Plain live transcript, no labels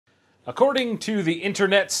According to the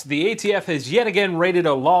internets, the ATF has yet again raided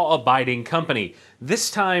a law-abiding company,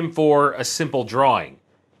 this time for a simple drawing.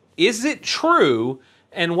 Is it true,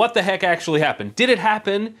 and what the heck actually happened? Did it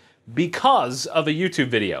happen because of a YouTube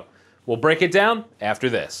video? We'll break it down after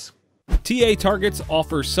this. TA Targets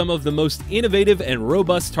offers some of the most innovative and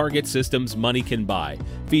robust target systems money can buy.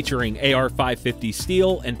 Featuring AR-550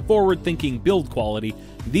 steel and forward-thinking build quality,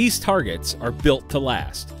 these targets are built to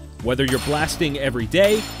last. Whether you're blasting every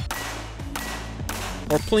day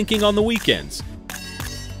or plinking on the weekends,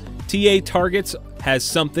 TA Targets has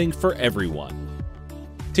something for everyone.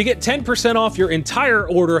 To get 10% off your entire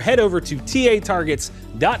order, head over to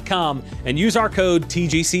tatargets.com and use our code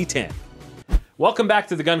TGC10. Welcome back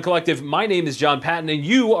to the Gun Collective. My name is Jon Patton, and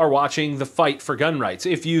you are watching The Fight for Gun Rights.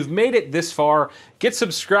 If you've made it this far, get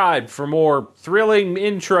subscribed for more thrilling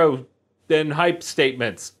intro and hype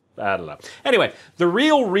statements. I don't know. Anyway, the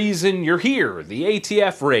real reason you're here, the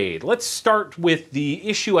ATF raid. Let's start with the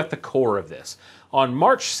issue at the core of this. On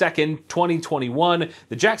March 2nd, 2021,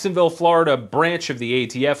 the Jacksonville, Florida branch of the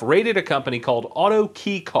ATF raided a company called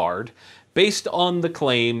AutoKeyCard based on the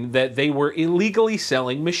claim that they were illegally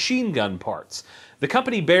selling machine gun parts. The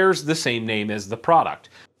company bears the same name as the product.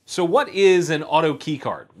 So what is an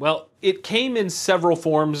AutoKeyCard? Well, it came in several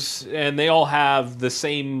forms and they all have the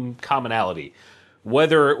same commonality.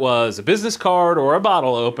 Whether it was a business card or a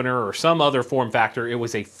bottle opener or some other form factor, it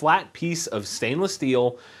was a flat piece of stainless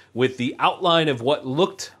steel with the outline of what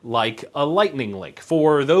looked like a lightning link.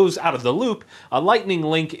 For those out of the loop, a lightning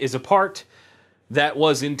link is a part that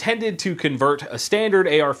was intended to convert a standard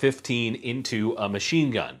AR-15 into a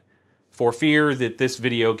machine gun. For fear that this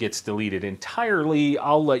video gets deleted entirely,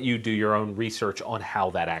 I'll let you do your own research on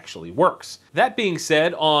how that actually works. That being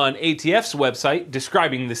said, on ATF's website,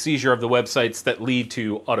 describing the seizure of the websites that lead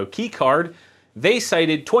to AutoKeyCard, they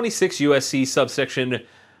cited 26 USC subsection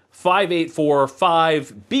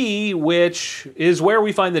 5845B, which is where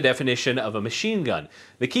we find the definition of a machine gun.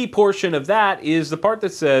 The key portion of that is the part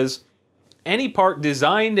that says, any part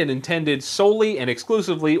designed and intended solely and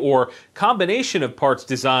exclusively or combination of parts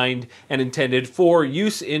designed and intended for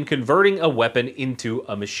use in converting a weapon into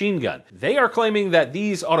a machine gun. They are claiming that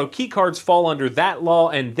these AutoKeyCards fall under that law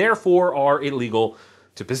and therefore are illegal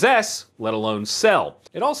to possess, let alone sell.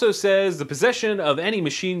 It also says the possession of any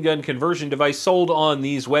machine gun conversion device sold on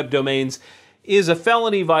these web domains is a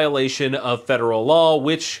felony violation of federal law,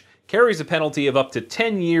 which carries a penalty of up to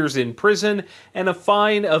 10 years in prison and a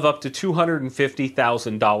fine of up to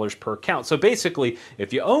 $250,000 per count. So basically,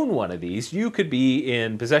 if you own one of these, you could be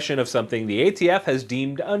in possession of something the ATF has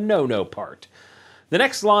deemed a no-no part. The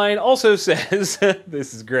next line also says,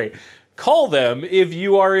 this is great, call them if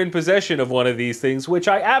you are in possession of one of these things, which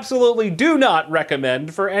I absolutely do not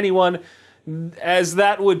recommend for anyone, as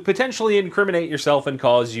that would potentially incriminate yourself and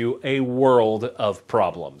cause you a world of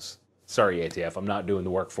problems. Sorry, ATF, I'm not doing the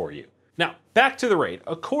work for you. Now, back to the raid.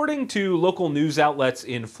 According to local news outlets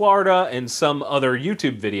in Florida and some other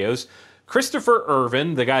YouTube videos, Christopher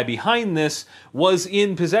Irvin, the guy behind this, was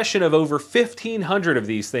in possession of over 1,500 of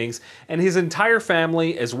these things, and his entire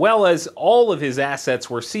family, as well as all of his assets,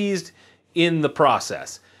 were seized in the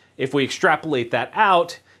process. If we extrapolate that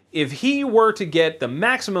out, if he were to get the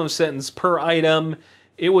maximum sentence per item,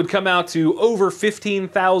 it would come out to over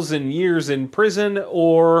 15,000 years in prison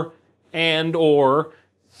or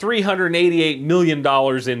 $388 million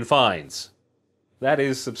in fines. That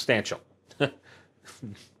is substantial.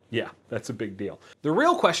 Yeah, that's a big deal. The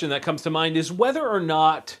real question that comes to mind is whether or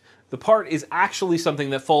not the part is actually something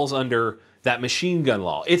that falls under that machine gun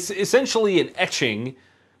law. It's essentially an etching,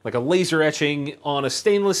 like a laser etching on a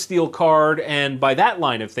stainless steel card, and by that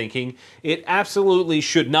line of thinking, it absolutely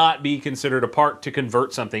should not be considered a part to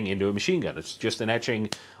convert something into a machine gun. It's just an etching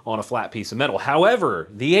on a flat piece of metal. However,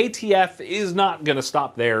 the ATF is not going to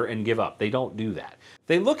stop there and give up. They don't do that.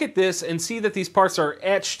 They look at this and see that these parts are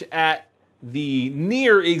etched at the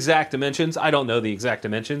near exact dimensions. I don't know the exact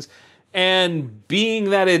dimensions. And being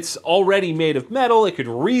that it's already made of metal, it could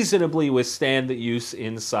reasonably withstand the use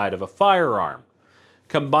inside of a firearm.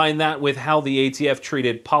 Combine that with how the ATF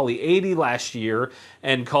treated Poly 80 last year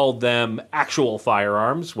and called them actual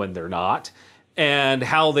firearms when they're not, and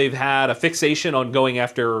how they've had a fixation on going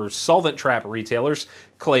after solvent trap retailers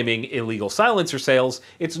claiming illegal silencer sales,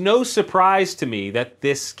 it's no surprise to me that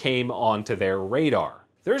this came onto their radar.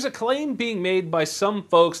 There's a claim being made by some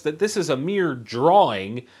folks that this is a mere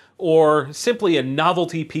drawing or simply a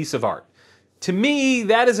novelty piece of art. To me,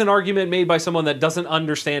 that is an argument made by someone that doesn't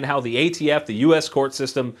understand how the ATF, the US court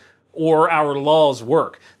system, or our laws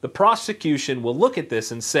work. The prosecution will look at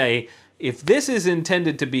this and say, if this is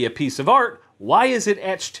intended to be a piece of art, Why is it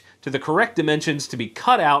etched to the correct dimensions to be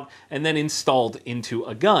cut out and then installed into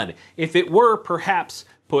a gun? If it were perhaps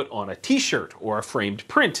put on a t-shirt or a framed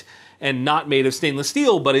print and not made of stainless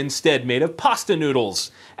steel, but instead made of pasta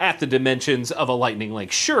noodles at the dimensions of a lightning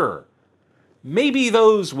link, sure, maybe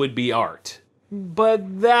those would be art.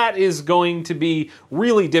 But that is going to be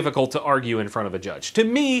really difficult to argue in front of a judge. To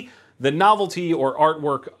me, the novelty or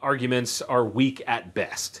artwork arguments are weak at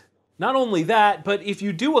best. Not only that, but if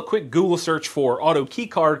you do a quick Google search for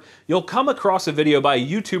AutoKeyCard, you'll come across a video by a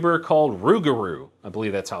YouTuber called Rougarou, I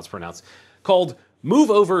believe that's how it's pronounced, called Move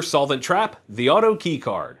Over Solvent Trap, the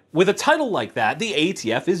AutoKeyCard. With a title like that, the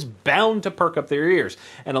ATF is bound to perk up their ears.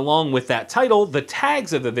 And along with that title, the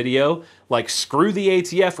tags of the video, like Screw the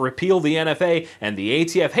ATF, Repeal the NFA, and the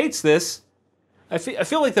ATF hates this, I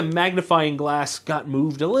feel like the magnifying glass got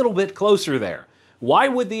moved a little bit closer there. Why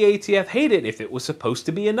would the ATF hate it if it was supposed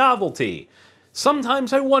to be a novelty?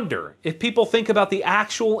 Sometimes I wonder if people think about the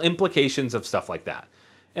actual implications of stuff like that.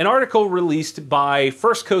 An article released by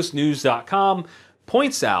firstcoastnews.com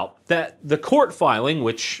points out that the court filing,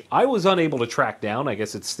 which I was unable to track down, I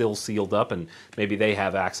guess it's still sealed up and maybe they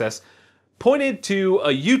have access, pointed to a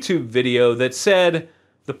YouTube video that said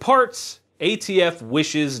the parts ATF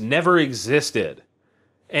wishes never existed,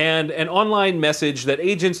 and an online message that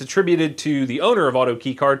agents attributed to the owner of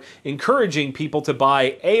AutoKeyCard encouraging people to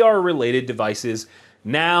buy AR-related devices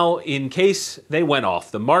now in case they went off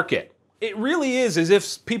the market. It really is as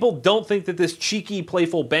if people don't think that this cheeky,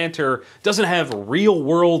 playful banter doesn't have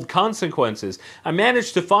real-world consequences. I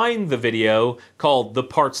managed to find the video called The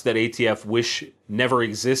Parts That ATF Wish Never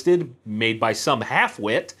Existed, made by some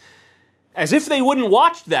half-wit, as if they wouldn't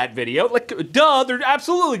watch that video. Like, duh, they're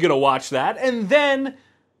absolutely gonna watch that. And then,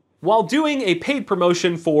 while doing a paid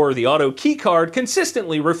promotion for the AutoKeyCard,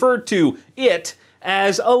 consistently referred to it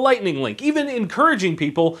as a lightning link, even encouraging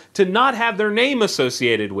people to not have their name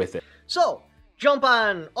associated with it. So, jump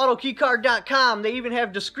on AutoKeyCard.com. They even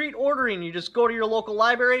have discreet ordering. You just go to your local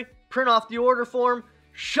library, print off the order form,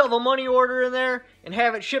 shove a money order in there, and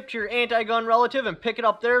have it shipped to your anti-gun relative and pick it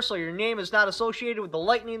up there so your name is not associated with the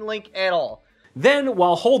lightning link at all. Then,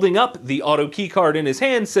 while holding up the AutoKeyCard in his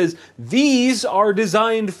hand, says these are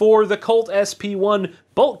designed for the Colt SP1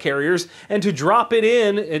 bolt carriers and to drop it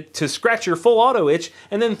in to scratch your full auto itch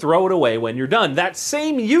and then throw it away when you're done. That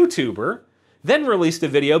same YouTuber then released a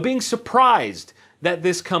video being surprised that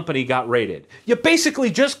this company got raided. You basically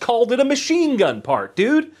just called it a machine gun part,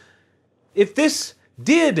 dude. If this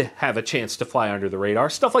did have a chance to fly under the radar,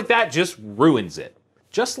 stuff like that just ruins it.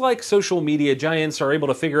 Just like social media giants are able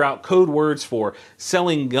to figure out code words for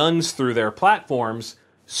selling guns through their platforms,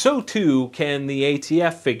 so too can the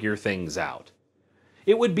ATF figure things out.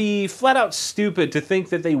 It would be flat out stupid to think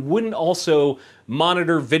that they wouldn't also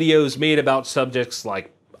monitor videos made about subjects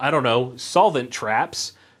like, I don't know, solvent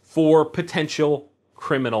traps for potential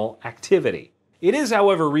criminal activity. It is,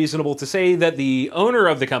 however, reasonable to say that the owner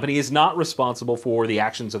of the company is not responsible for the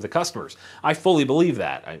actions of the customers. I fully believe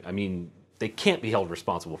that. I mean, they can't be held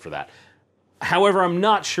responsible for that. However, I'm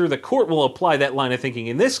not sure the court will apply that line of thinking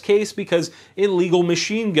in this case because illegal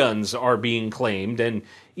machine guns are being claimed, and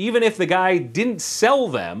even if the guy didn't sell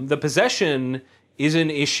them, the possession is an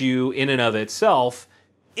issue in and of itself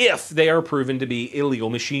if they are proven to be illegal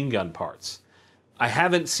machine gun parts. I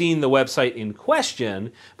haven't seen the website in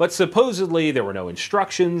question, but supposedly there were no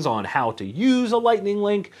instructions on how to use a lightning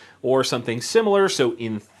link or something similar, so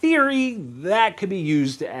in theory, that could be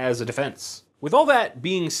used as a defense. With all that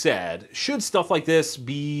being said, should stuff like this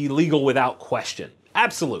be legal without question?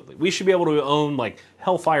 Absolutely. We should be able to own, like,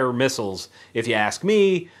 Hellfire missiles, if you ask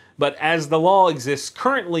me, but as the law exists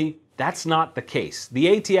currently, that's not the case. The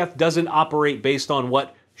ATF doesn't operate based on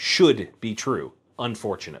what should be true,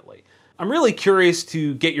 unfortunately. I'm really curious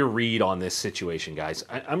to get your read on this situation, guys.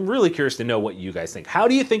 I'm really curious to know what you guys think. How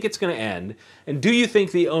do you think it's going to end? And do you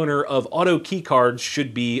think the owner of AutoKeyCards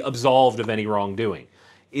should be absolved of any wrongdoing?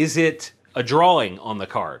 Is it a drawing on the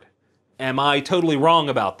card? Am I totally wrong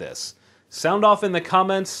about this? Sound off in the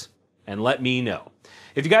comments and let me know.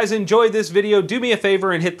 If you guys enjoyed this video, do me a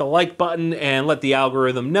favor and hit the like button and let the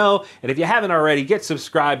algorithm know. And if you haven't already, get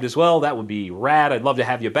subscribed as well. That would be rad. I'd love to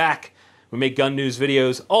have you back. We make gun news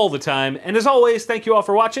videos all the time. And as always, thank you all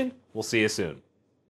for watching. We'll see you soon.